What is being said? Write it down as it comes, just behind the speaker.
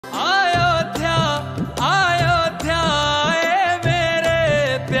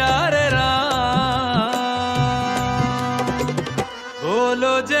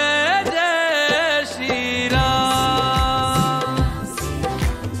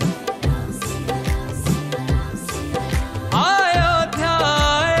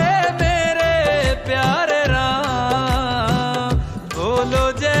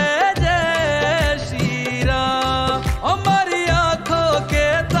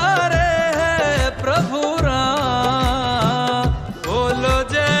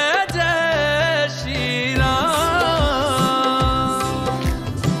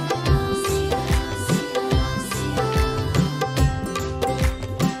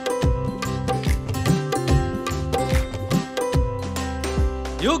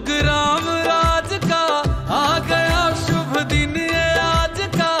युग राम राज का आ गया शुभ दिन ये आज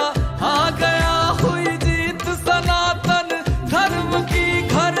का, आ गया हुई जीत सनातन धर्म की,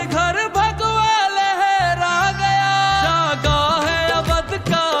 घर घर भगवा लहरा गया। जागा है अवध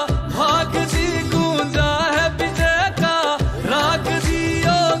का भाग जी, गूंजा है विजय का राग जी,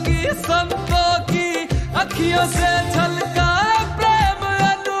 योगी संतों की अखियों से झलका प्रेम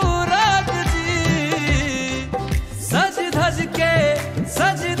अनुराग जी। सज धज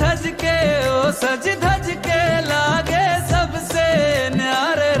के ओ सज धज के लागे सबसे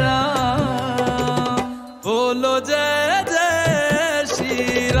न्यारे राम, बोलो जय जय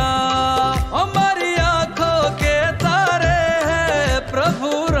श्री राम। हमारी आंखों के तारे हैं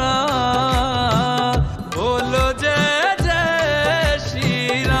प्रभु राम, बोलो जय जय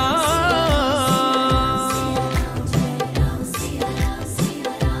श्री राम।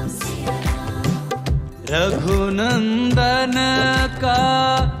 रघुनंदन का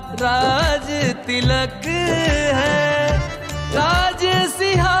राज तिलक है, राज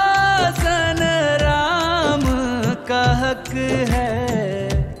सिंहासन राम का हक है।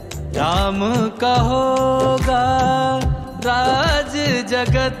 राम का होगा राज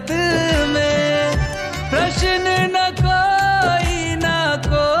जगत में, प्रश्न न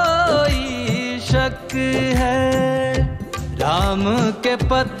कोई शक है। राम के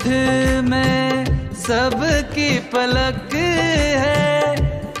पथ में सबकी पलक है,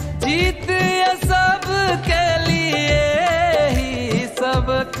 जीत ये सब के लिए ही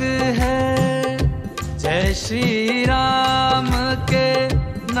सबक है। जय श्री राम के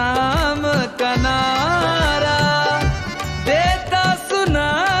नाम